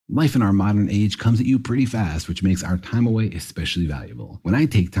Life in our modern age comes at you pretty fast, which makes our time away especially valuable. When I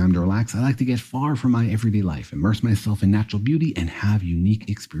take time to relax, I like to get far from my everyday life, immerse myself in natural beauty, and have unique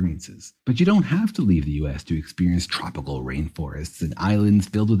experiences. But you don't have to leave the U.S. to experience tropical rainforests and islands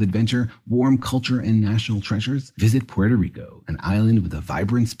filled with adventure, warm culture, and national treasures. Visit Puerto Rico, an island with a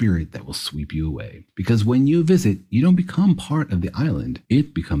vibrant spirit that will sweep you away. Because when you visit, you don't become part of the island,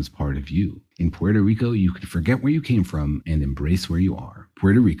 it becomes part of you. In Puerto Rico, you can forget where you came from and embrace where you are.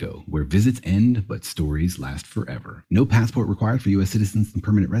 Puerto Rico, where visits end, but stories last forever. No passport required for U.S. citizens and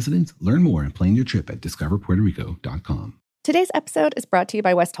permanent residents. Learn more and plan your trip at discoverpuertorico.com. Today's episode is brought to you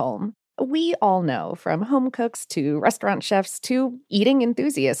by Westholme. We all know, from home cooks to restaurant chefs to eating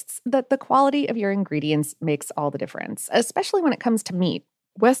enthusiasts, that the quality of your ingredients makes all the difference, especially when it comes to meat.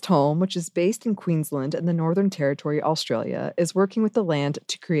 Westholme, which is based in Queensland and the Northern Territory, Australia, is working with the land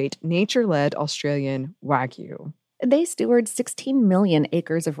to create nature-led Australian Wagyu. They steward 16 million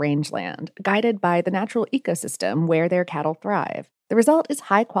acres of rangeland, guided by the natural ecosystem where their cattle thrive. The result is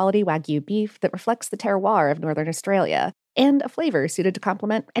high-quality Wagyu beef that reflects the terroir of Northern Australia and a flavor suited to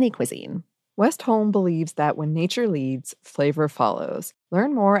complement any cuisine. Westholme believes that when nature leads, flavor follows.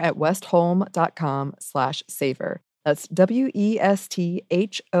 Learn more at westholme.com/savor. That's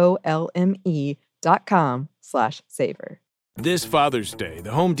WESTHOLME.com/savor. This Father's Day,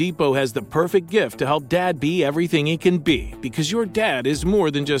 the Home Depot has the perfect gift to help Dad be everything he can be, because your dad is more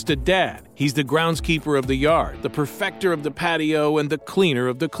than just a dad. He's the groundskeeper of the yard, the perfecter of the patio, and the cleaner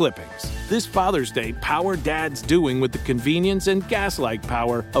of the clippings. This Father's Day, power Dad's doing with the convenience and gas-like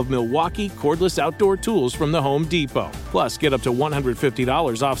power of Milwaukee cordless outdoor tools from the Home Depot. Plus, get up to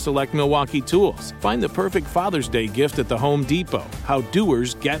 $150 off select Milwaukee tools. Find the perfect Father's Day gift at the Home Depot. How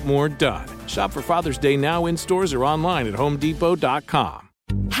doers get more done. Shop for Father's Day now in stores or online at homedepot.com.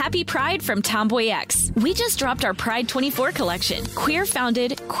 Happy Pride from Tomboy X. We just dropped our Pride 24 collection. Queer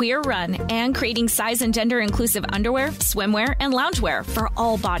founded, queer run, and creating size and gender inclusive underwear, swimwear, and loungewear for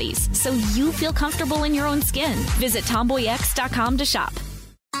all bodies, so you feel comfortable in your own skin. Visit tomboyx.com to shop.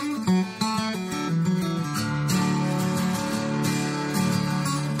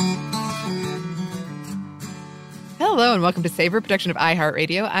 Hello and welcome to Savor, production of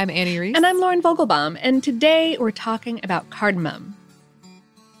iHeartRadio. I'm Annie Reese. And I'm Lauren Vogelbaum, and today we're talking about cardamom.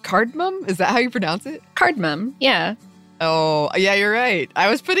 Cardamom? Is that how you pronounce it? Cardamom, yeah. Oh, yeah, you're right. I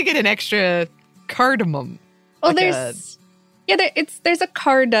was putting in an extra cardamom. Well, there's a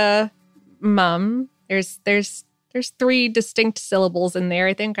cardamom. There's 3 distinct syllables in there.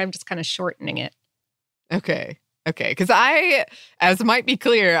 I think I'm just kind of shortening it. Okay, because I, as might be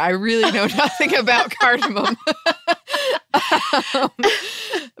clear, I really know nothing about cardamom.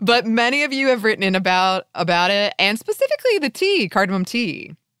 But many of you have written in about it, and specifically the tea, cardamom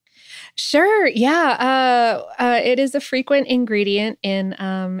tea. Sure, yeah. It is a frequent ingredient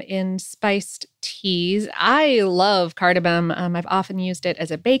in spiced teas. I love cardamom. I've often used it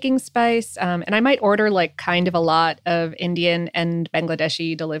as a baking spice, and I might order like kind of a lot of Indian and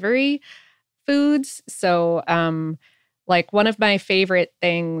Bangladeshi delivery foods. So, like one of my favorite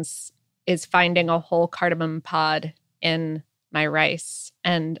things is finding a whole cardamom pod in my rice,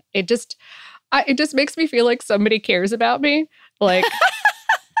 and it just makes me feel like somebody cares about me. Like.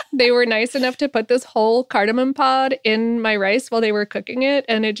 They were nice enough to put this whole cardamom pod in my rice while they were cooking it,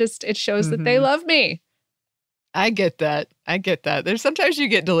 and it shows that they love me. I get that. There's sometimes you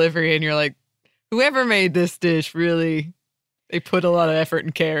get delivery and you're like, whoever made this dish really, they put a lot of effort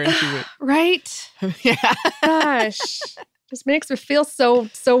and care into it. Right? Yeah. Gosh. Just makes me feel so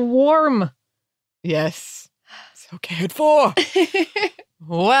warm. Yes. So cared for.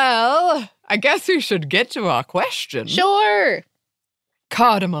 Well, I guess we should get to our question. Sure.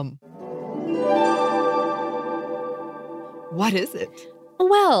 Cardamom. What is it?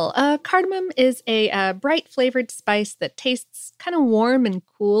 Well, cardamom is a bright flavored spice that tastes kind of warm and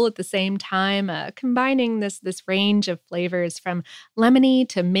cool at the same time, combining this range of flavors from lemony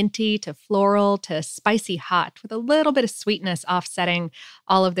to minty to floral to spicy hot with a little bit of sweetness offsetting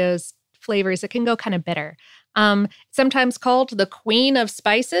all of those flavors that can go kind of bitter. Sometimes called the queen of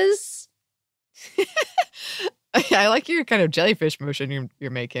spices. I like your kind of jellyfish motion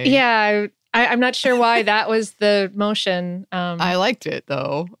you're making. Yeah, I'm not sure why that was the motion. I liked it,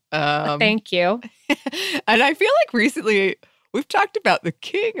 though. Thank you. And I feel like recently we've talked about the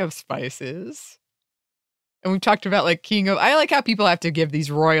king of spices. And we've talked about like king of... I like how people have to give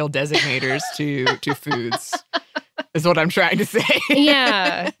these royal designators to foods, is what I'm trying to say.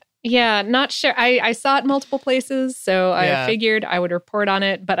 Yeah, not sure. I saw it multiple places, so I figured I would report on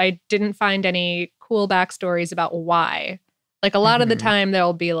it, but I didn't find any cool backstories about why. Like a lot of the time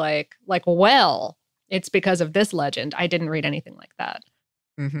they'll be like, well, it's because of this legend. I didn't read anything like that.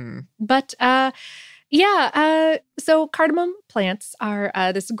 Mm-hmm. But so cardamom plants are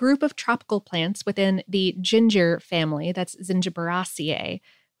this group of tropical plants within the ginger family. That's Zingiberaceae,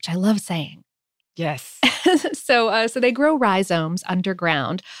 which I love saying. Yes. So they grow rhizomes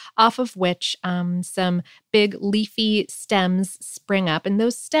underground, off of which some big leafy stems spring up, and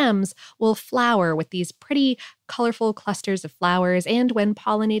those stems will flower with these pretty colorful clusters of flowers. And when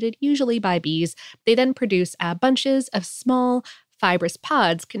pollinated, usually by bees, they then produce bunches of small fibrous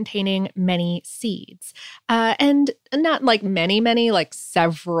pods containing many seeds, and not like many, like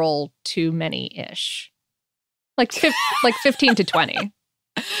several too many-ish, like 15 to 20.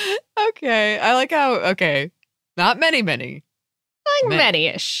 Okay. I like how, okay. Not many. Like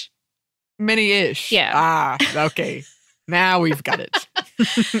many-ish. Many-ish. Yeah. Ah, okay. Now we've got it.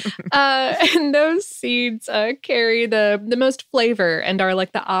 And those seeds carry the most flavor and are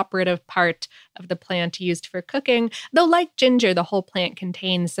like the operative part of the plant used for cooking. Though like ginger, the whole plant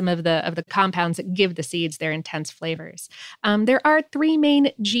contains some of the compounds that give the seeds their intense flavors. There are 3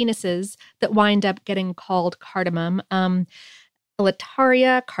 main genuses that wind up getting called cardamom.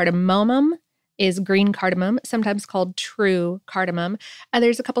 Lataria cardamomum is green cardamom, sometimes called true cardamom.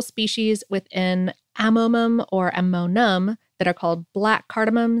 There's a couple species within Amomum or Amonum that are called black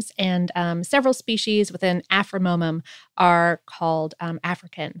cardamoms, and several species within Aframomum are called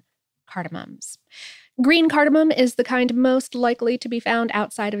African cardamoms. Green cardamom is the kind most likely to be found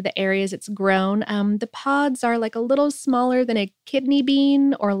outside of the areas it's grown. The pods are like a little smaller than a kidney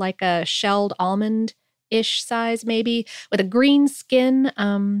bean or like a shelled almond-ish size maybe, with a green skin,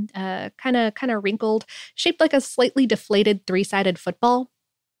 kind of wrinkled, shaped like a slightly deflated 3-sided football.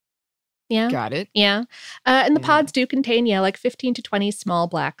 Yeah. Got it. Yeah. And the pods do contain, like 15 to 20 small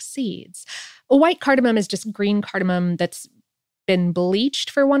black seeds. White cardamom is just green cardamom that's been bleached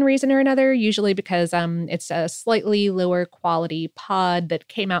for one reason or another, usually because it's a slightly lower quality pod that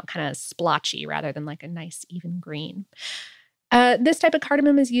came out kind of splotchy rather than like a nice even green. This type of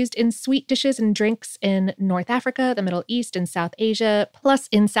cardamom is used in sweet dishes and drinks in North Africa, the Middle East, and South Asia, plus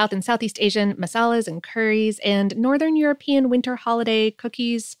in South and Southeast Asian masalas and curries, and Northern European winter holiday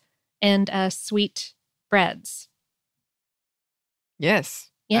cookies and sweet breads.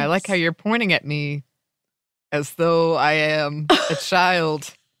 Yes. I like how you're pointing at me as though I am a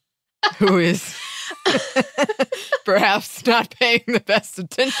child who is perhaps not paying the best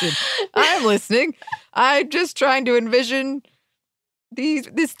attention. I'm listening. I'm just trying to envision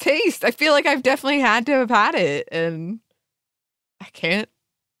this taste. I feel like I've definitely had to have had it, and I can't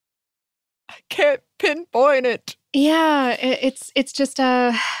pinpoint it. Yeah, it's just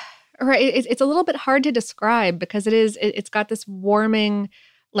right. It's a little bit hard to describe because it's got this warming,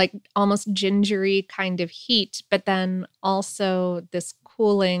 like almost gingery kind of heat, but then also this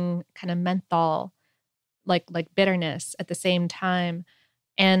cooling kind of menthol, like bitterness at the same time,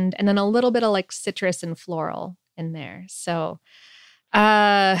 and then a little bit of like citrus and floral in there. So,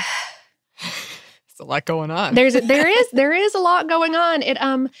 there's a lot going on. there is a lot going on.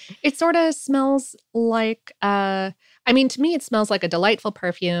 It sort of smells like I mean, to me, it smells like a delightful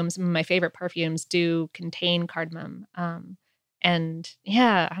perfume. Some of my favorite perfumes do contain cardamom. And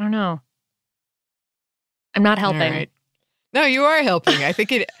yeah, I don't know. I'm not helping. Right. No, you are helping. I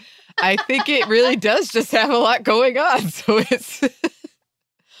think it really does just have a lot going on. So it's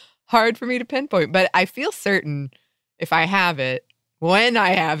hard for me to pinpoint. But I feel certain if I have it, when I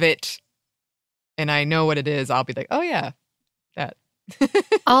have it, and I know what it is, I'll be like, oh yeah, that.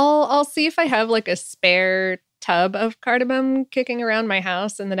 I'll see if I have like a spare tub of cardamom kicking around my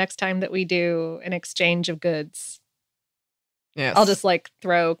house, and the next time that we do an exchange of goods, yes, I'll just like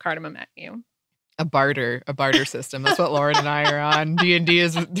throw cardamom at you. A barter system. That's what Lauren and I are on. D&D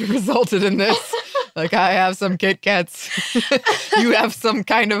has resulted in this. Like, I have some Kit Kats. You have some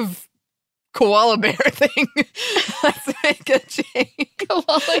kind of koala bear thing. Let's make a change.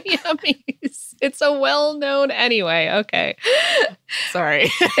 Koala yummies. It's a well-known anyway. Okay.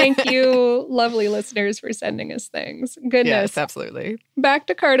 Sorry. Thank you, lovely listeners, for sending us things. Goodness. Yes, absolutely. Back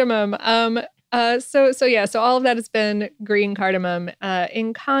to cardamom. So all of that has been green cardamom.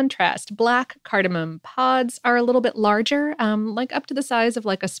 In contrast, black cardamom pods are a little bit larger, like up to the size of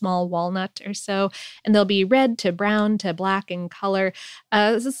like a small walnut or so, and they'll be red to brown to black in color.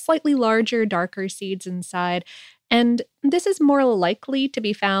 There's slightly larger, darker seeds inside. And this is more likely to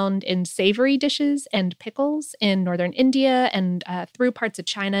be found in savory dishes and pickles in northern India and through parts of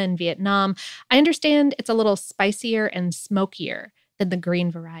China and Vietnam. I understand it's a little spicier and smokier than the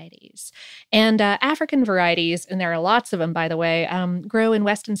green varieties. And African varieties, and there are lots of them, by the way, grow in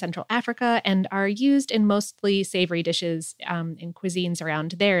West and Central Africa and are used in mostly savory dishes in cuisines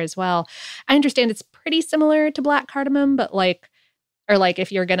around there as well. I understand it's pretty similar to black cardamom, but like or like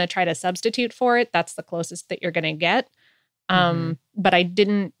if you're going to try to substitute for it, that's the closest that you're going to get. But I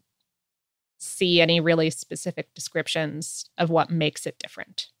didn't see any really specific descriptions of what makes it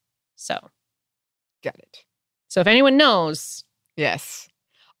different. So. Got it. So if anyone knows. Yes.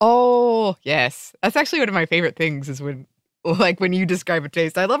 Oh, yes. That's actually one of my favorite things is when you describe a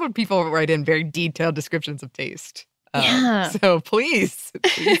taste. I love when people write in very detailed descriptions of taste. So please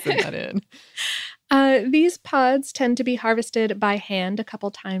send that in. These pods tend to be harvested by hand a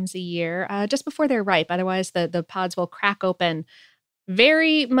couple times a year, just before they're ripe. Otherwise, the pods will crack open,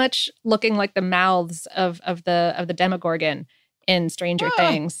 very much looking like the mouths of the Demogorgon in Stranger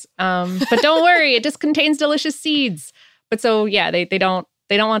Things. But don't worry, it just contains delicious seeds. But so yeah, they don't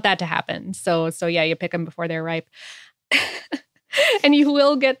want that to happen. So yeah, you pick them before they're ripe. And you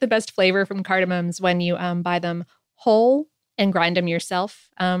will get the best flavor from cardamoms when you buy them whole and grind them yourself,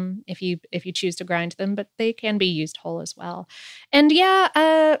 if you choose to grind them, but they can be used whole as well. And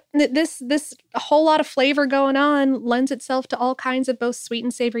yeah, this whole lot of flavor going on lends itself to all kinds of both sweet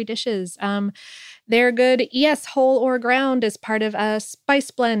and savory dishes. They're good, yes, whole or ground as part of a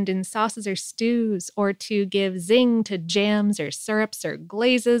spice blend in sauces or stews, or to give zing to jams or syrups or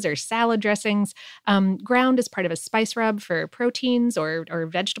glazes or salad dressings. Ground as part of a spice rub for proteins or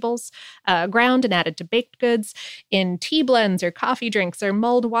vegetables. Ground and added to baked goods in tea blends or coffee drinks or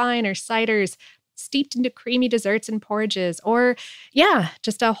mulled wine or ciders. Steeped into creamy desserts and porridges, or yeah,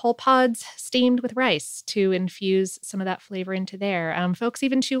 just whole pods steamed with rice to infuse some of that flavor into there. Folks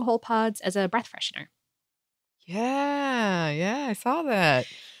even chew whole pods as a breath freshener. Yeah, I saw that.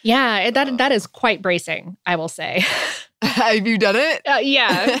 Yeah, that is quite bracing, I will say. Have you done it?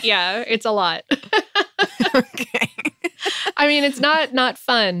 Yeah, it's a lot. Okay. I mean, it's not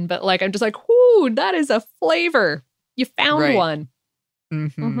fun, but like I'm just like, whoo, that is a flavor. You found one.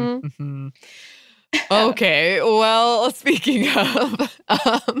 Okay, well, speaking of,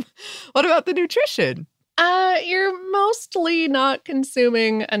 what about the nutrition? You're mostly not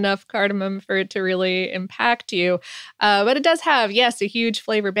consuming enough cardamom for it to really impact you. But it does have, yes, a huge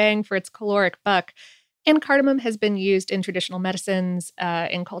flavor bang for its caloric buck. And cardamom has been used in traditional medicines,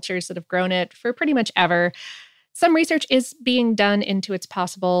 in cultures that have grown it for pretty much ever. Some research is being done into its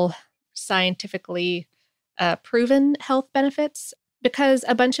possible scientifically proven health benefits, because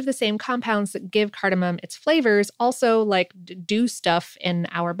a bunch of the same compounds that give cardamom its flavors also do stuff in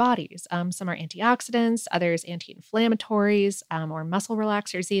our bodies. Some are antioxidants, others anti-inflammatories, or muscle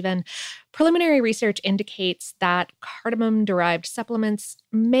relaxers even. Preliminary research indicates that cardamom-derived supplements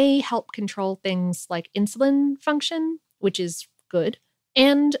may help control things like insulin function, which is good,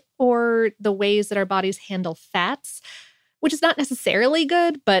 and or the ways that our bodies handle fats, which is not necessarily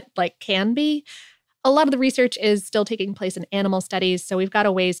good, but can be. A lot of the research is still taking place in animal studies, so we've got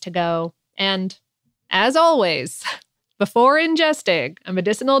a ways to go. And as always, before ingesting a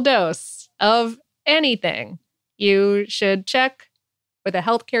medicinal dose of anything, you should check with a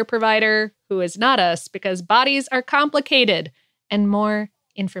healthcare provider who is not us, because bodies are complicated and more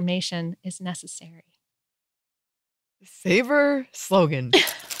information is necessary. Savor slogan.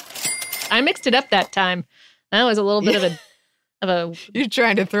 I mixed it up that time. That was a little bit of a You're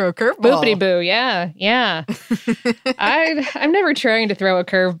trying to throw a curveball. Boopity boo, yeah. I'm never trying to throw a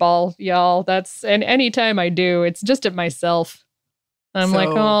curveball, y'all. And anytime I do, it's just at myself. I'm like,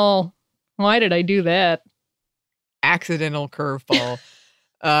 oh, why did I do that? Accidental curveball.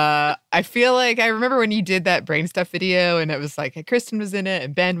 I feel like I remember when you did that brain stuff video, and it was like Kristen was in it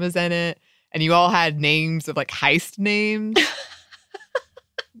and Ben was in it, and you all had names of heist names.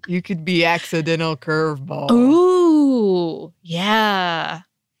 You could be accidental curveball. Ooh, yeah.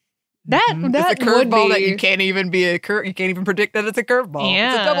 That it's a curveball that you can't even be you can't even predict that it's a curveball.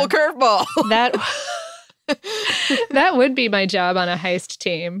 Yeah. It's a double curveball. That would be my job on a heist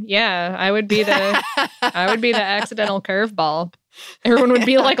team. Yeah, I would be the accidental curveball. Everyone would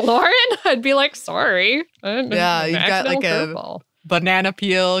be like, Lauren? I'd be like, sorry. Yeah, you've got a curveball. Banana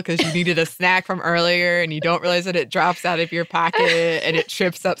peel because you needed a snack from earlier and you don't realize that it drops out of your pocket and it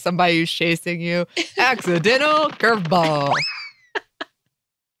trips up somebody who's chasing you. Accidental curveball.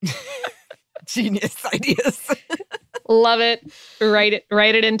 Genius ideas. Love it. Write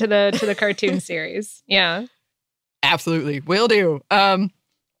it into the cartoon series. Yeah. Absolutely. Will do.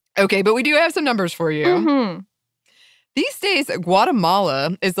 Okay, but we do have some numbers for you. Mm-hmm. These days,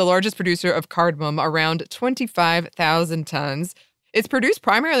 Guatemala is the largest producer of cardamom, around 25,000 tons. It's produced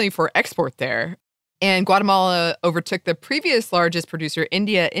primarily for export there. And Guatemala overtook the previous largest producer,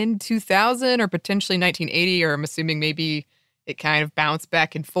 India, in 2000 or potentially 1980, or I'm assuming maybe it kind of bounced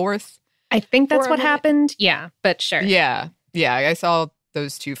back and forth. I think that's what happened. Yeah, but sure. Yeah, I saw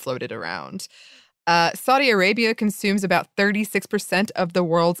those two floated around. Saudi Arabia consumes about 36% of the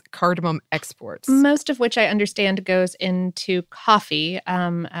world's cardamom exports. Most of which I understand goes into coffee.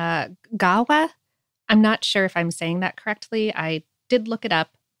 Gawa? I'm not sure if I'm saying that correctly. I did look it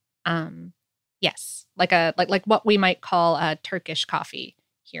up. Yes, like what we might call a Turkish coffee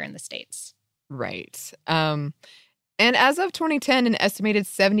here in the States. Right. And as of 2010, an estimated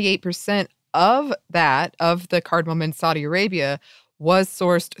 78% of the cardamom in Saudi Arabia was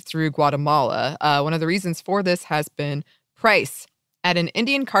sourced through Guatemala. One of the reasons for this has been price. At an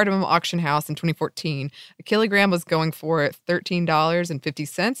Indian cardamom auction house in 2014, a kilogram was going for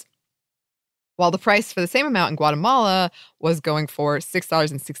 $13.50, while the price for the same amount in Guatemala was going for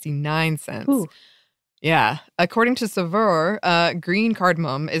 $6.69. Ooh. Yeah. According to Saveur, green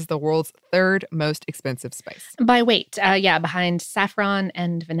cardamom is the world's third most expensive spice. By weight, behind saffron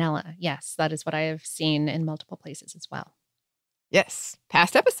and vanilla. Yes, that is what I have seen in multiple places as well. Yes.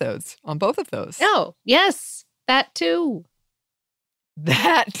 Past episodes on both of those. Oh, yes. That too.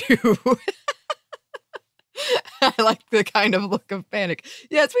 That too. I like the kind of look of panic.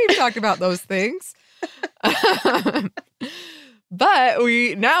 Yes, we've talked about those things. But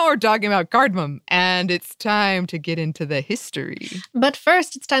now we're talking about cardamom, and it's time to get into the history. But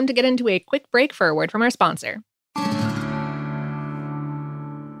first, it's time to get into a quick break for a word from our sponsor.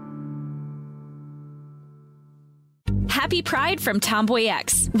 Happy Pride from Tomboy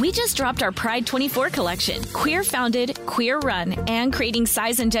X. We just dropped our Pride 24 collection. Queer founded, queer run, and creating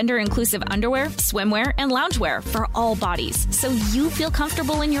size and gender inclusive underwear, swimwear, and loungewear for all bodies, so you feel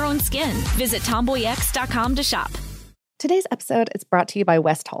comfortable in your own skin. Visit tomboyx.com to shop. Today's episode is brought to you by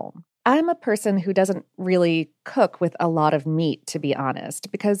Westholme. I'm a person who doesn't really cook with a lot of meat, to be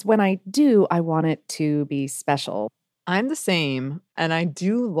honest, because when I do, I want it to be special. I'm the same, and I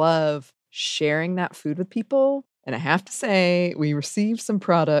do love sharing that food with people. And I have to say, we received some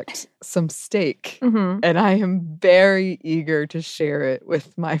product, some steak, and I am very eager to share it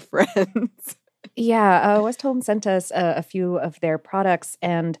with my friends. Yeah, Westholme sent us a few of their products,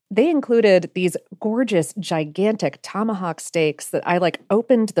 and they included these gorgeous, gigantic tomahawk steaks that I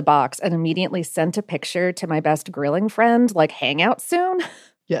opened the box and immediately sent a picture to my best grilling friend, hang out soon.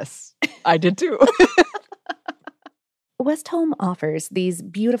 Yes, I did too. Westholme offers these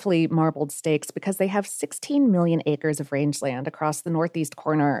beautifully marbled steaks because they have 16 million acres of rangeland across the northeast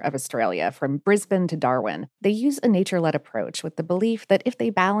corner of Australia, from Brisbane to Darwin. They use a nature-led approach with the belief that if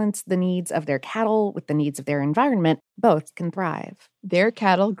they balance the needs of their cattle with the needs of their environment, both can thrive. Their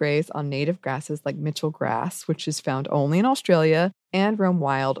cattle graze on native grasses like Mitchell grass, which is found only in Australia, and roam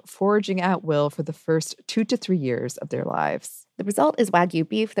wild, foraging at will for the first 2 to 3 years of their lives. The result is Wagyu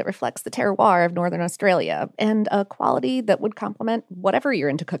beef that reflects the terroir of Northern Australia and a quality that would complement whatever you're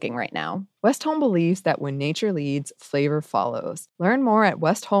into cooking right now. Westholme believes that when nature leads, flavor follows. Learn more at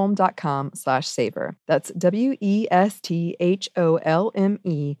westholme.com/savor. That's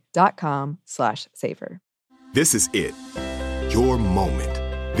WESTHOLME.com/savor. This is it. Your moment.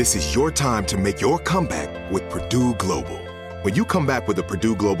 This is your time to make your comeback with Purdue Global. When you come back with a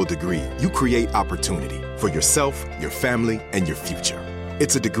Purdue Global degree, you create opportunity for yourself, your family, and your future.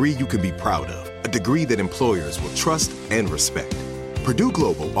 It's a degree you can be proud of, a degree that employers will trust and respect. Purdue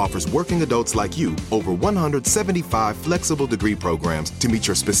Global offers working adults like you over 175 flexible degree programs to meet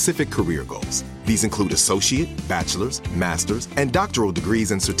your specific career goals. These include associate, bachelor's, master's, and doctoral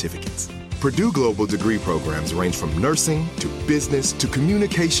degrees and certificates. Purdue Global degree programs range from nursing to business to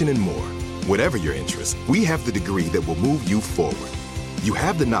communication and more. Whatever your interest, we have the degree that will move you forward. You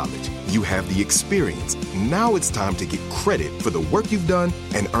have the knowledge, you have the experience. Now it's time to get credit for the work you've done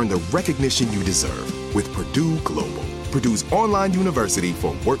and earn the recognition you deserve with Purdue Global, Purdue's online university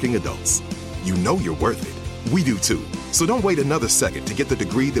for working adults. You know you're worth it. We do too. So don't wait another second to get the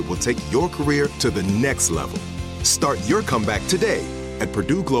degree that will take your career to the next level. Start your comeback today at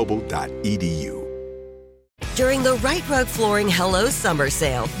purdueglobal.edu. During the Right Rug Flooring Hello Summer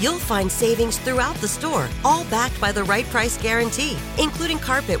Sale, you'll find savings throughout the store, all backed by the right price guarantee, including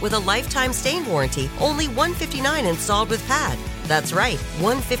carpet with a lifetime stain warranty, only $159 installed with pad. That's right,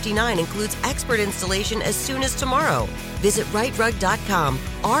 $159 includes expert installation as soon as tomorrow. Visit rightrug.com,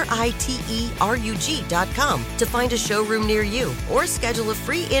 RITERUG.com, to find a showroom near you or schedule a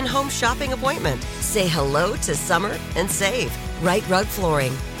free in-home shopping appointment. Say hello to summer and save. Right Rug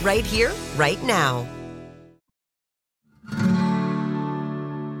Flooring, right here, right now.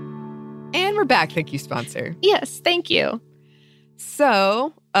 And we're back. Thank you, sponsor. Yes, thank you.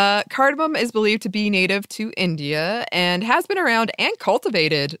 So, cardamom is believed to be native to India and has been around and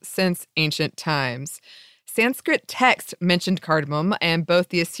cultivated since ancient times. Sanskrit text mentioned cardamom, and both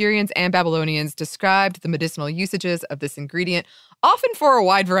the Assyrians and Babylonians described the medicinal usages of this ingredient, often for a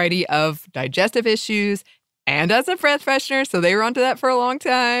wide variety of digestive issues and as a breath freshener, so they were onto that for a long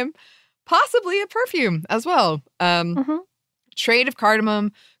time. Possibly a perfume as well. Trade of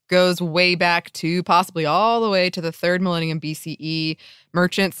cardamom goes way back to possibly all the way to the 3rd millennium BCE.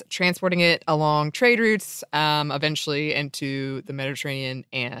 Merchants transporting it along trade routes, eventually into the Mediterranean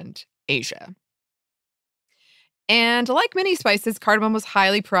and Asia. And like many spices, cardamom was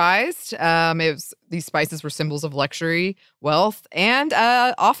highly prized. These spices were symbols of luxury, wealth, and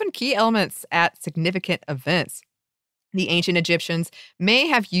often key elements at significant events. The ancient Egyptians may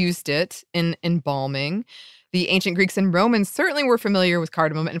have used it in embalming. The ancient Greeks and Romans certainly were familiar with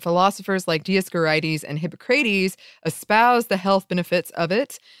cardamom, and philosophers like Dioscorides and Hippocrates espoused the health benefits of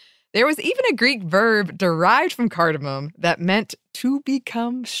it. There was even a Greek verb derived from cardamom that meant to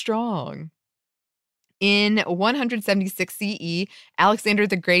become strong. In 176 CE, Alexander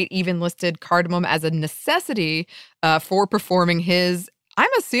the Great even listed cardamom as a necessity for performing I'm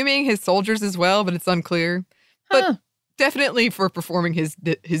assuming his soldiers as well, but it's unclear. But definitely for performing his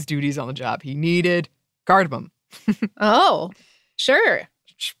duties on the job. He needed cardamom. Oh, sure.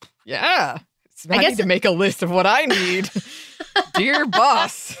 Yeah. I need to make a list of what I need. Dear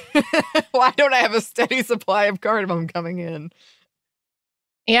boss, why don't I have a steady supply of cardamom coming in?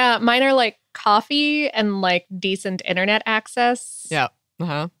 Yeah, mine are like coffee and like decent internet access. Yeah.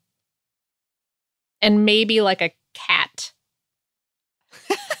 Uh-huh. And maybe like a cat.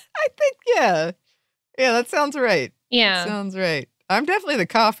 I think, yeah. Yeah, that sounds right. Yeah. That sounds right. I'm definitely the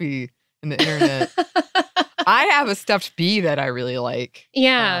coffee and the internet. I have a stuffed bee that I really like.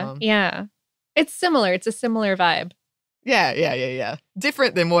 Yeah, yeah. It's similar. It's a similar vibe. Yeah.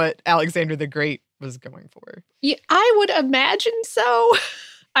 Different than what Alexander the Great was going for. Yeah, I would imagine so.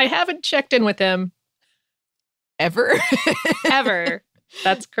 I haven't checked in with him. Ever? Ever.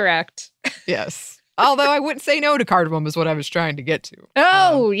 That's correct. Yes. Although I wouldn't say no to cardamom is what I was trying to get to.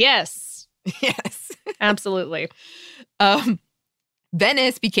 Oh, yes. Yes. Absolutely.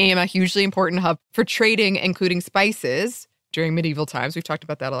 Venice became a hugely important hub for trading, including spices, during medieval times. We've talked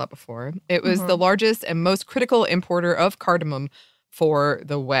about that a lot before. It was the largest and most critical importer of cardamom for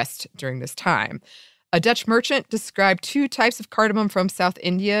the West during this time. A Dutch merchant described 2 types of cardamom from South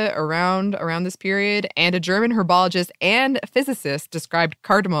India around this period, and a German herbologist and physicist described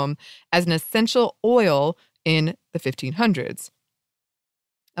cardamom as an essential oil in the 1500s.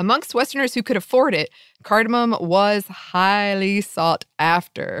 Amongst Westerners who could afford it, cardamom was highly sought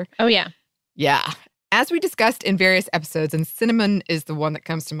after. Oh, yeah. Yeah. As we discussed in various episodes, and cinnamon is the one that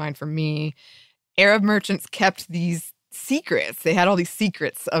comes to mind for me, Arab merchants kept these secrets. They had all these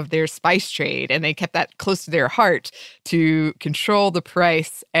secrets of their spice trade, and they kept that close to their heart to control the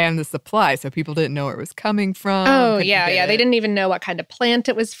price and the supply, so people didn't know where it was coming from. Oh, yeah. They didn't even know what kind of plant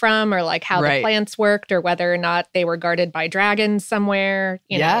it was from, or like how the plants worked, or whether or not they were guarded by dragons somewhere.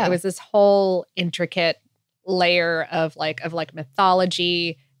 You know, it was this whole intricate layer of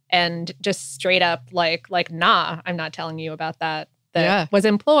mythology, and just straight up like, nah, I'm not telling you about that. That was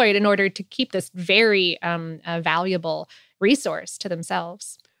employed in order to keep this very valuable resource to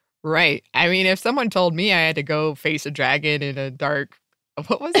themselves. Right. I mean, if someone told me I had to go face a dragon in a dark,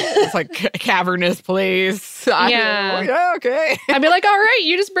 what was it? It's like a cavernous place. Yeah, okay. I'd be like, all right,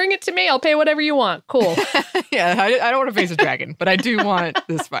 you just bring it to me. I'll pay whatever you want. Cool. I don't want to face a dragon, but I do want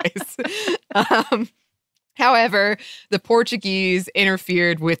the spice. However, the Portuguese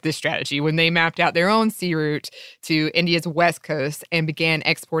interfered with this strategy when they mapped out their own sea route to India's west coast and began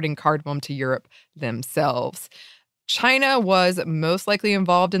exporting cardamom to Europe themselves. China was most likely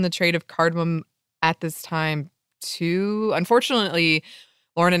involved in the trade of cardamom at this time, too. Unfortunately,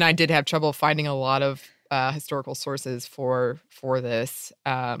 Lauren and I did have trouble finding a lot of historical sources for this.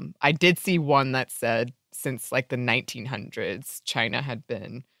 I did see one that said since like the 1900s, China had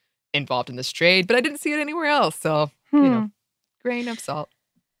been involved in this trade, but I didn't see it anywhere else. So, grain of salt.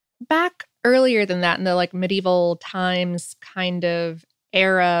 Back earlier than that, in the like medieval times kind of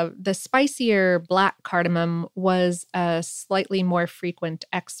era, the spicier black cardamom was a slightly more frequent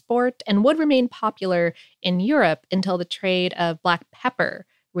export and would remain popular in Europe until the trade of black pepper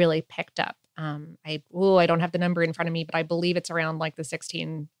really picked up. I don't have the number in front of me, but I believe it's around like the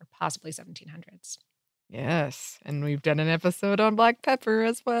 16 or possibly 1700s. Yes, and we've done an episode on black pepper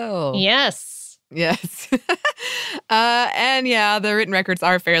as well. Yes. And yeah, the written records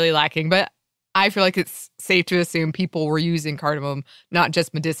are fairly lacking, but I feel like it's safe to assume people were using cardamom not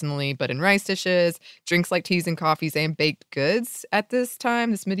just medicinally, but in rice dishes, drinks like teas and coffees, and baked goods at this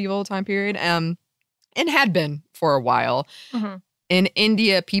time, this medieval time period, and had been for a while. In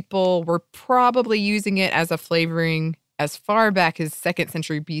India, people were probably using it as a flavoring as far back as 2nd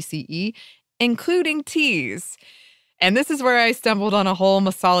century BCE, including teas. And this is where I stumbled on a whole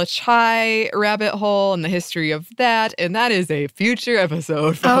masala chai rabbit hole and the history of that. And that is a future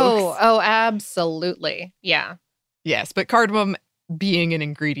episode, folks. Oh, absolutely. Yeah. Yes, but cardamom being an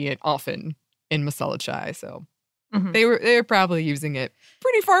ingredient often in masala chai. So they were probably using it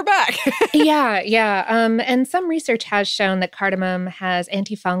pretty far back. Yeah. And some research has shown that cardamom has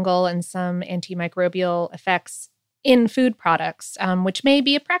antifungal and some antimicrobial effects in food products, which may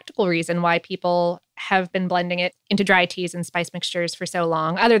be a practical reason why people have been blending it into dry teas and spice mixtures for so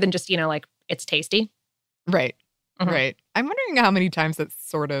long, other than just, like it's tasty. Right. Right. I'm wondering how many times that's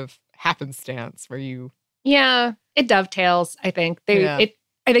sort of happenstance where you... Yeah, it dovetails, I think. I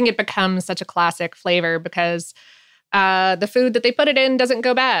think it becomes such a classic flavor because the food that they put it in doesn't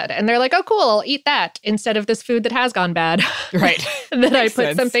go bad. And they're like, oh, cool, I'll eat that instead of this food that has gone bad. Right. That I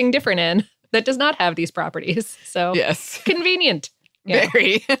put something different in that does not have these properties. So yes, convenient. Yeah.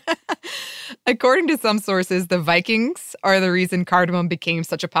 Very. According to some sources, the Vikings are the reason cardamom became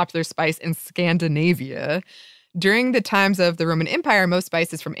such a popular spice in Scandinavia. During the times of the Roman Empire, most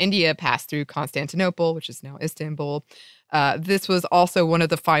spices from India passed through Constantinople, which is now Istanbul. This was also one of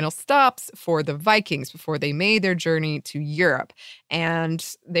the final stops for the Vikings before they made their journey to Europe. And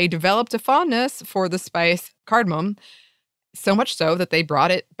they developed a fondness for the spice cardamom, so much so that they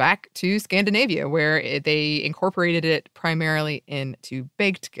brought it back to Scandinavia, where they incorporated it primarily into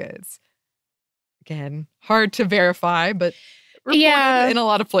baked goods. Again, hard to verify, but reported in a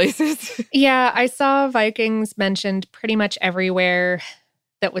lot of places. Yeah, I saw Vikings mentioned pretty much everywhere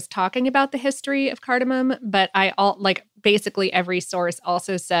that was talking about the history of cardamom, but basically every source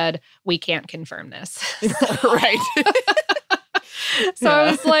also said, we can't confirm this. Right. So I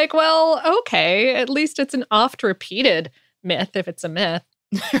was like, well, okay, at least it's an oft-repeated myth if it's a myth.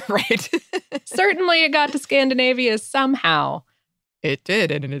 Right. Certainly it got to Scandinavia somehow. It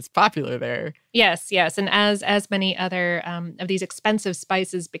did, and it is popular there. Yes. And as many other of these expensive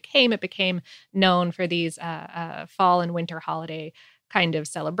spices became known for these fall and winter holiday kind of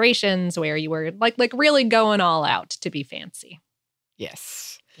celebrations where you were like really going all out to be fancy.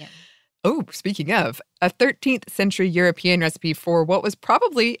 Yes. Yeah. Oh, speaking of, a 13th century European recipe for what was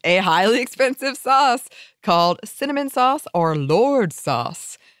probably a highly expensive sauce called cinnamon sauce or Lord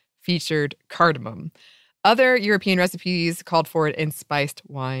sauce featured cardamom. Other European recipes called for it in spiced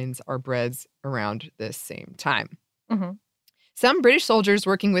wines or breads around this same time. Mm-hmm. Some British soldiers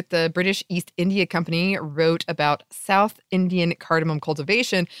working with the British East India Company wrote about South Indian cardamom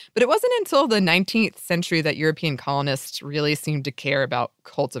cultivation, but it wasn't until the 19th century that European colonists really seemed to care about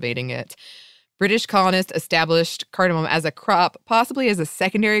cultivating it. British colonists established cardamom as a crop, possibly as a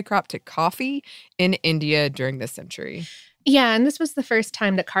secondary crop to coffee, in India during this century. Yeah, and this was the first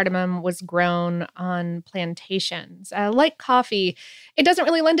time that cardamom was grown on plantations. Like coffee, it doesn't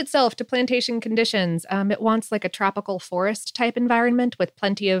really lend itself to plantation conditions. It wants like a tropical forest type environment with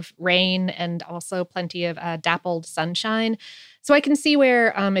plenty of rain and also plenty of dappled sunshine. So I can see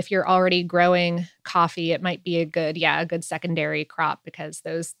where if you're already growing coffee, it might be a good secondary crop because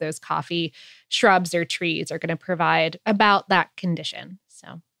those coffee shrubs or trees are going to provide about that condition.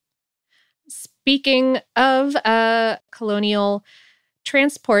 So. Speaking of colonial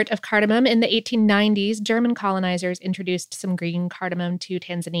transport of cardamom, in the 1890s, German colonizers introduced some green cardamom to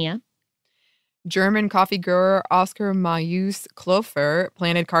Tanzania. German coffee grower Oscar Mayeus Klofer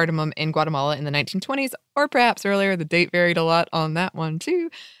planted cardamom in Guatemala in the 1920s, or perhaps earlier. The date varied a lot on that one, too.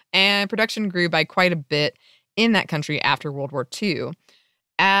 And production grew by quite a bit in that country after World War II.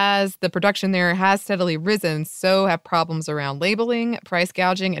 As the production there has steadily risen, so have problems around labeling, price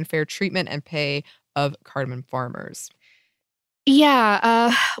gouging, and fair treatment and pay of cardamom farmers.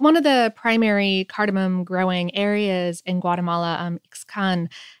 Yeah, one of the primary cardamom growing areas in Guatemala, Ixcan,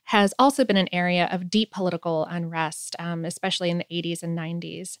 has also been an area of deep political unrest, especially in the 80s and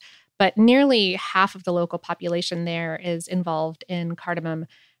 90s. But nearly half of the local population there is involved in cardamom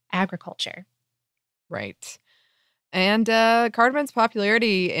agriculture. Right. And cardamom's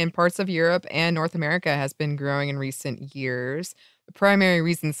popularity in parts of Europe and North America has been growing in recent years. The primary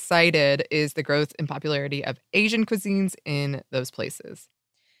reason cited is the growth in popularity of Asian cuisines in those places.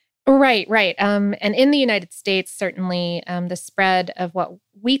 Right. And in the United States, certainly the spread of what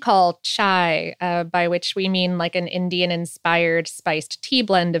we call chai, by which we mean like an Indian-inspired spiced tea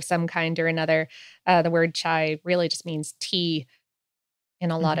blend of some kind or another. The word chai really just means tea in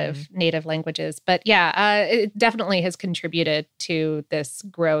a lot of native languages. But yeah, it definitely has contributed to this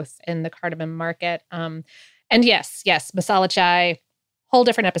growth in the cardamom market. And yes, masala chai, whole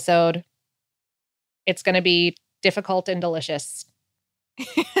different episode. It's going to be difficult and delicious.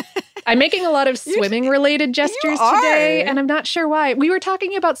 I'm making a lot of swimming-related gestures today, are. and I'm not sure why. We were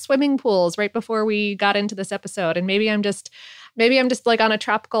talking about swimming pools right before we got into this episode, and maybe I'm just like on a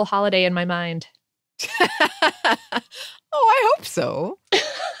tropical holiday in my mind. Oh, I hope so.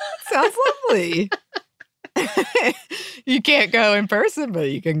 Sounds lovely. You can't go in person, but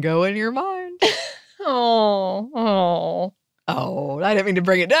you can go in your mind. Oh, I didn't mean to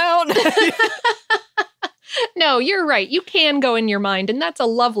bring it down. No, you're right. You can go in your mind, and that's a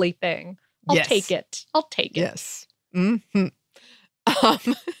lovely thing. I'll Yes. take it. I'll take it. Yes. Mm-hmm.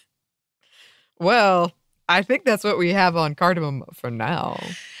 Well, I think that's what we have on Cardamom for now.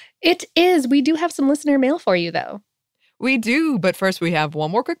 It is. We do have some listener mail for you, though. We do, but first we have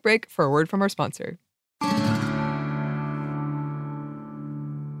one more quick break for a word from our sponsor.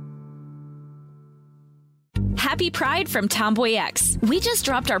 Happy Pride from Tomboy X. We just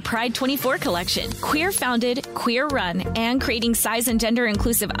dropped our Pride 24 collection. Queer founded, queer run, and creating size and gender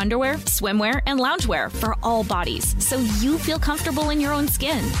inclusive underwear, swimwear, and loungewear for all bodies, so you feel comfortable in your own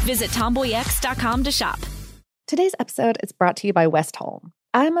skin. Visit tomboyx.com to shop. Today's episode is brought to you by Westholme.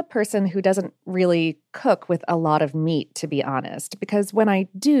 I'm a person who doesn't really cook with a lot of meat, to be honest, because when I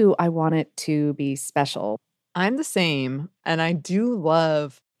do, I want it to be special. I'm the same, and I do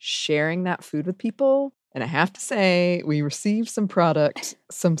love sharing that food with people. And I have to say, we received some product,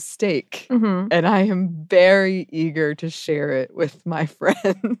 some steak, and I am very eager to share it with my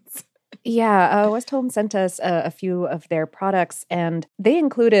friends. Yeah, Westholme sent us a few of their products, and they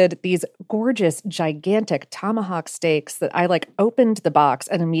included these gorgeous, gigantic tomahawk steaks that I opened the box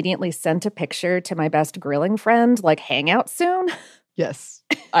and immediately sent a picture to my best grilling friend, hang out soon. Yes,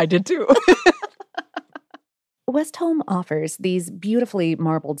 I did too. Westholme offers these beautifully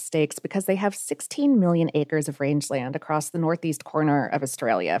marbled steaks because they have 16 million acres of rangeland across the northeast corner of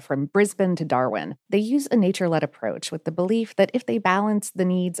Australia, from Brisbane to Darwin. They use a nature-led approach with the belief that if they balance the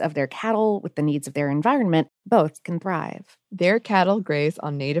needs of their cattle with the needs of their environment, both can thrive. Their cattle graze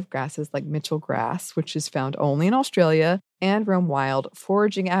on native grasses like Mitchell grass, which is found only in Australia, and roam wild,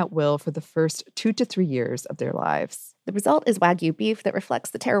 foraging at will for the first 2 to 3 years of their lives. The result is Wagyu beef that reflects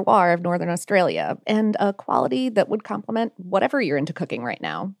the terroir of Northern Australia and a quality that would complement whatever you're into cooking right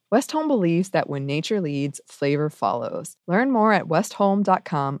now. Westholme believes that when nature leads, flavor follows. Learn more at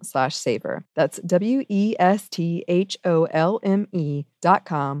westholme.com/savor. That's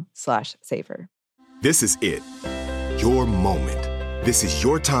WESTHOLME.com/savor. This is it. Your moment. This is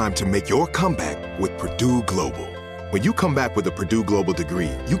your time to make your comeback with Purdue Global. When you come back with a Purdue Global degree,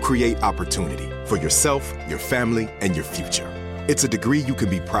 you create opportunity for yourself, your family, and your future. It's a degree you can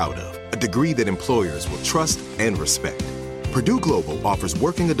be proud of, a degree that employers will trust and respect. Purdue Global offers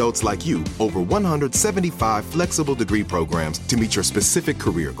working adults like you over 175 flexible degree programs to meet your specific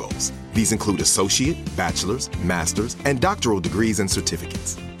career goals. These include associate, bachelor's, master's, and doctoral degrees and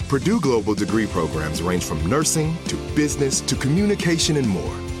certificates. Purdue Global degree programs range from nursing to business to communication and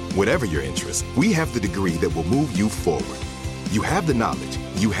more. Whatever your interest, we have the degree that will move you forward. You have the knowledge,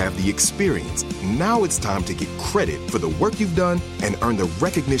 you have the experience. Now it's time to get credit for the work you've done and earn the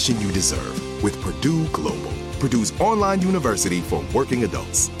recognition you deserve with Purdue Global, Purdue's online university for working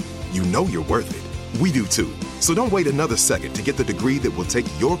adults. You know you're worth it. We do too. So don't wait another second to get the degree that will take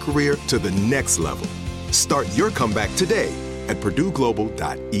your career to the next level. Start your comeback today at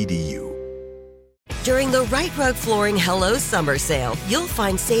purdueglobal.edu. During the Right Rug Flooring Hello Summer Sale, you'll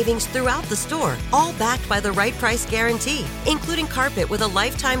find savings throughout the store, all backed by the right price guarantee, including carpet with a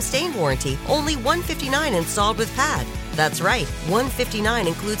lifetime stain warranty, only $159 installed with pad. That's right, $159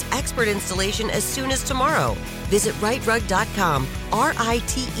 includes expert installation as soon as tomorrow. Visit rightrug.com,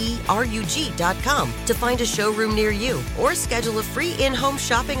 RITERUG.com, to find a showroom near you or schedule a free in-home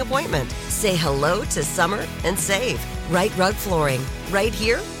shopping appointment. Say hello to summer and save. Right Rug Flooring, right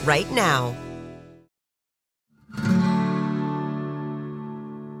here, right now.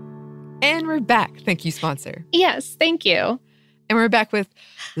 And we're back. Thank you, sponsor. Yes, thank you. And we're back with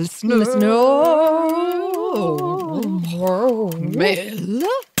Listener Mail.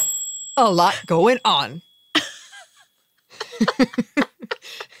 A lot going on.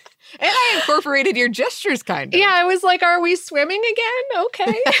 And I incorporated your gestures, kind of. Yeah, I was like, are we swimming again?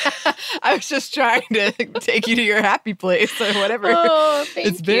 Okay. I was just trying to take you to your happy place or whatever Thank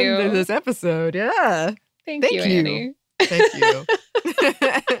it's been you. in this episode. Yeah. Thank you, Annie. Thank you.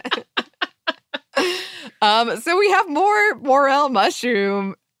 So we have more morel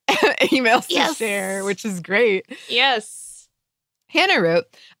mushroom emails to share, which is great. Yes. Hannah wrote,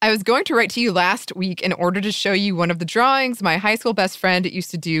 I was going to write to you last week in order to show you one of the drawings my high school best friend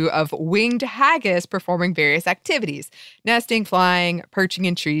used to do of winged haggis performing various activities, nesting, flying, perching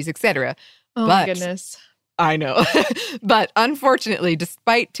in trees, etc. Oh, my goodness. I know. But unfortunately,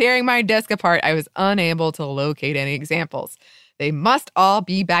 despite tearing my desk apart, I was unable to locate any examples. They must all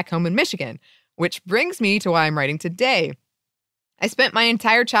be back home in Michigan, which brings me to why I'm writing today. I spent my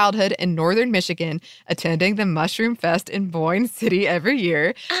entire childhood in northern Michigan attending the Mushroom Fest in Boyne City every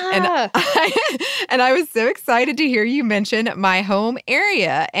year. And I was so excited to hear you mention my home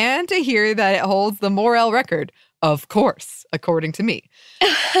area and to hear that it holds the Morel record. Of course, according to me.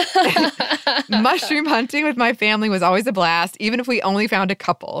 Mushroom hunting with my family was always a blast, even if we only found a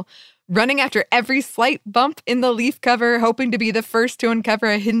couple. Running after every slight bump in the leaf cover, hoping to be the first to uncover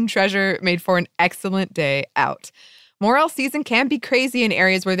a hidden treasure, made for an excellent day out. Morel season can be crazy in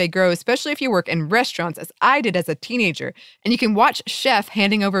areas where they grow, especially if you work in restaurants, as I did as a teenager. And you can watch chef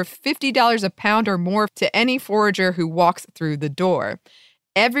handing over $50 a pound or more to any forager who walks through the door.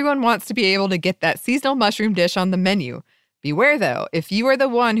 Everyone wants to be able to get that seasonal mushroom dish on the menu. Beware, though, if you are the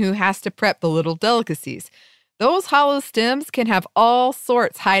one who has to prep the little delicacies. Those hollow stems can have all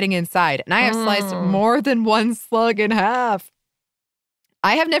sorts hiding inside, and I have sliced more than one slug in half.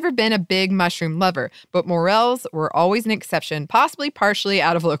 I have never been a big mushroom lover, but morels were always an exception, possibly partially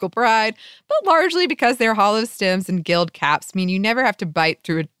out of local pride, but largely because their hollow stems and gilled caps mean you never have to bite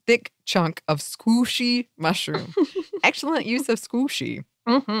through a thick chunk of squishy mushroom. Excellent use of squishy.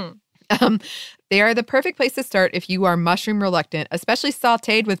 Mm-hmm. They are the perfect place to start if you are mushroom reluctant, especially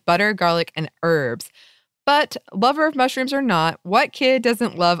sautéed with butter, garlic, and herbs. But lover of mushrooms or not, what kid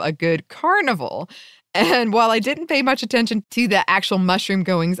doesn't love a good carnival? And while I didn't pay much attention to the actual mushroom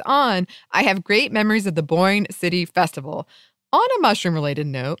goings-on, I have great memories of the Boyne City Festival. On a mushroom-related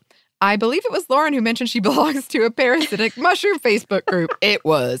note, I believe it was Lauren who mentioned she belongs to a parasitic mushroom Facebook group. It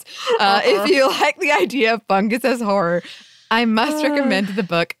was. If you like the idea of fungus as horror, I must recommend the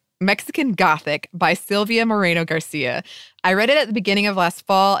book Mexican Gothic by Silvia Moreno Garcia. I read it at the beginning of last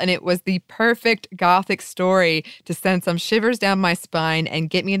fall, and it was the perfect Gothic story to send some shivers down my spine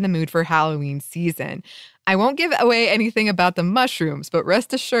and get me in the mood for Halloween season. I won't give away anything about the mushrooms, but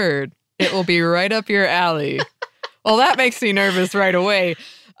rest assured, it will be right up your alley. Well, that makes me nervous right away.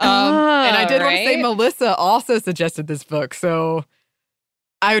 And I did want to say Melissa also suggested this book, so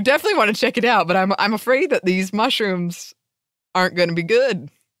I definitely want to check it out, but I'm afraid that these mushrooms aren't going to be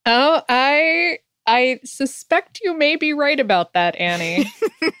good. Oh, I suspect you may be right about that, Annie.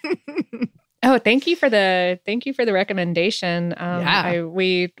 Oh, thank you for the recommendation.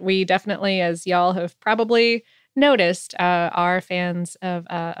 We definitely, as y'all have probably noticed, are fans of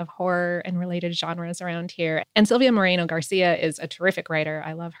horror and related genres around here. And Silvia Moreno Garcia is a terrific writer.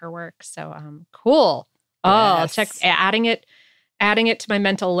 I love her work. So cool. Oh, yes. I'll check adding it to my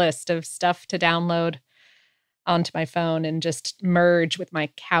mental list of stuff to download onto my phone and just merge with my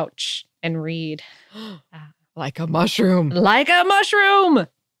couch and read. Like a mushroom. Like a mushroom.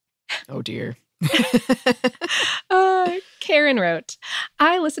 Oh, dear. Karen wrote,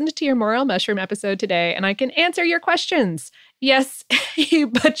 I listened to your Morel Mushroom episode today and I can answer your questions. Yes, you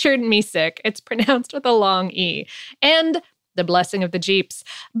butchered Misick. It's pronounced with a long E. And the Blessing of the Jeeps.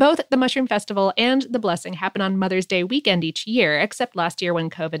 Both the Mushroom Festival and the Blessing happen on Mother's Day weekend each year, except last year when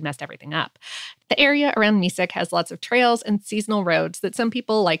COVID messed everything up. The area around Misick has lots of trails and seasonal roads that some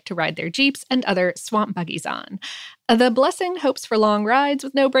people like to ride their Jeeps and other swamp buggies on. The Blessing hopes for long rides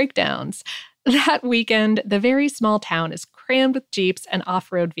with no breakdowns. That weekend, the very small town is crammed with Jeeps and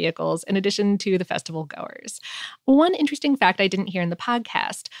off-road vehicles in addition to the festival goers. One interesting fact I didn't hear in the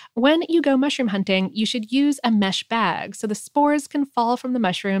podcast, when you go mushroom hunting, you should use a mesh bag so the spores can fall from the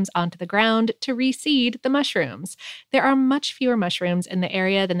mushrooms onto the ground to reseed the mushrooms. There are much fewer mushrooms in the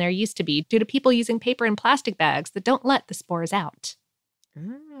area than there used to be due to people using paper and plastic bags that don't let the spores out.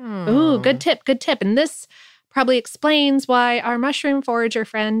 Ooh, good tip. And this probably explains why our mushroom forager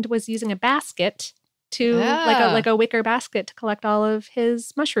friend was using a basket like a wicker basket to collect all of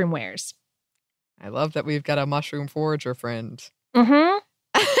his mushroom wares. I love that we've got a mushroom forager friend. Mm-hmm.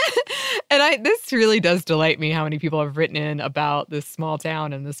 And this really does delight me how many people have written in about this small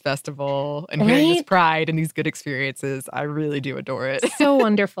town and this festival and hearing this pride and these good experiences. I really do adore it. So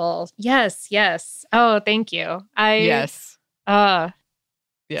wonderful. Yes. Oh, thank you. Yes.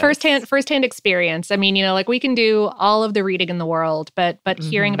 Firsthand experience. I mean, we can do all of the reading in the world, but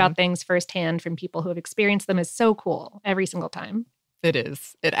hearing about things firsthand from people who have experienced them is so cool every single time. It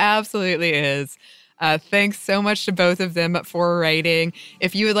is. It absolutely is. Thanks so much to both of them for writing.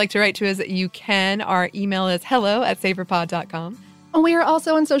 If you would like to write to us, you can. Our email is hello@savorpod.com. We are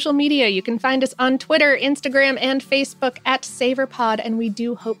also on social media. You can find us on Twitter, Instagram, and Facebook @SavorPod, and we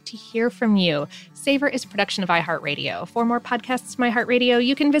do hope to hear from you. Savor is a production of iHeartRadio. For more podcasts from iHeartRadio,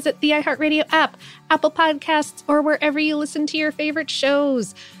 you can visit the iHeartRadio app, Apple Podcasts, or wherever you listen to your favorite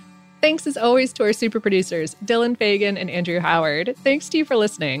shows. Thanks as always to our super producers, Dylan Fagan and Andrew Howard. Thanks to you for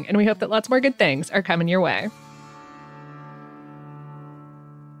listening, and we hope that lots more good things are coming your way.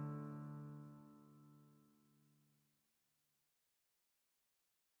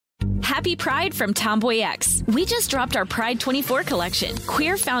 Happy Pride from Tomboy X. We just dropped our Pride 24 collection.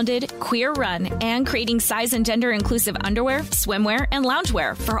 Queer founded, queer run, and creating size and gender inclusive underwear, swimwear, and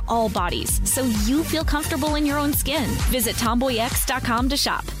loungewear for all bodies, so you feel comfortable in your own skin. Visit tomboyx.com to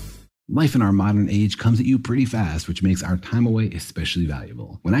shop. Life in our modern age comes at you pretty fast, which makes our time away especially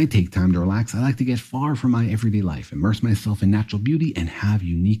valuable. When I take time to relax, I like to get far from my everyday life, immerse myself in natural beauty, and have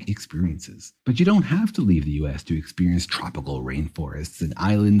unique experiences. But you don't have to leave the U.S. to experience tropical rainforests and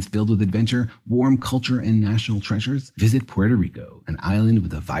islands filled with adventure, warm culture, and national treasures. Visit Puerto Rico, an island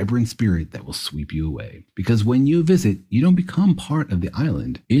with a vibrant spirit that will sweep you away. Because when you visit, you don't become part of the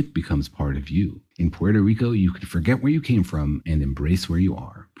island, it becomes part of you. In Puerto Rico, you can forget where you came from and embrace where you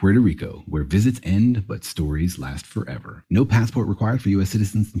are. Puerto Rico, where visits end, but stories last forever. No passport required for U.S.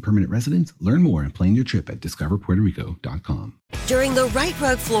 citizens and permanent residents. Learn more and plan your trip at discoverpuertorico.com. During the Right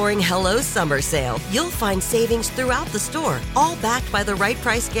Rug Flooring Hello Summer Sale, you'll find savings throughout the store, all backed by the right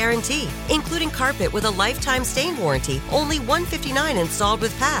price guarantee, including carpet with a lifetime stain warranty, only $159 installed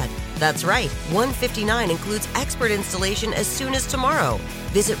with pad. That's right, $159 includes expert installation as soon as tomorrow.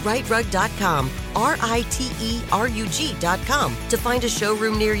 Visit rightrug.com, RITERUG.com, to find a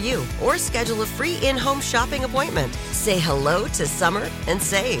showroom near you or schedule a free in-home shopping appointment. Say hello to summer and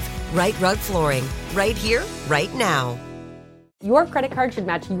save. Right Rug Flooring, right here, right now. Your credit card should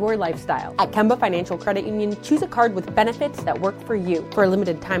match your lifestyle. At Kemba Financial Credit Union, choose a card with benefits that work for you. For a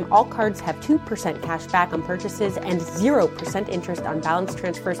limited time, all cards have 2% cash back on purchases and 0% interest on balance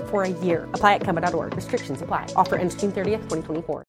transfers for a year. Apply at Kemba.org. Restrictions apply. Offer ends June 30th, 2024.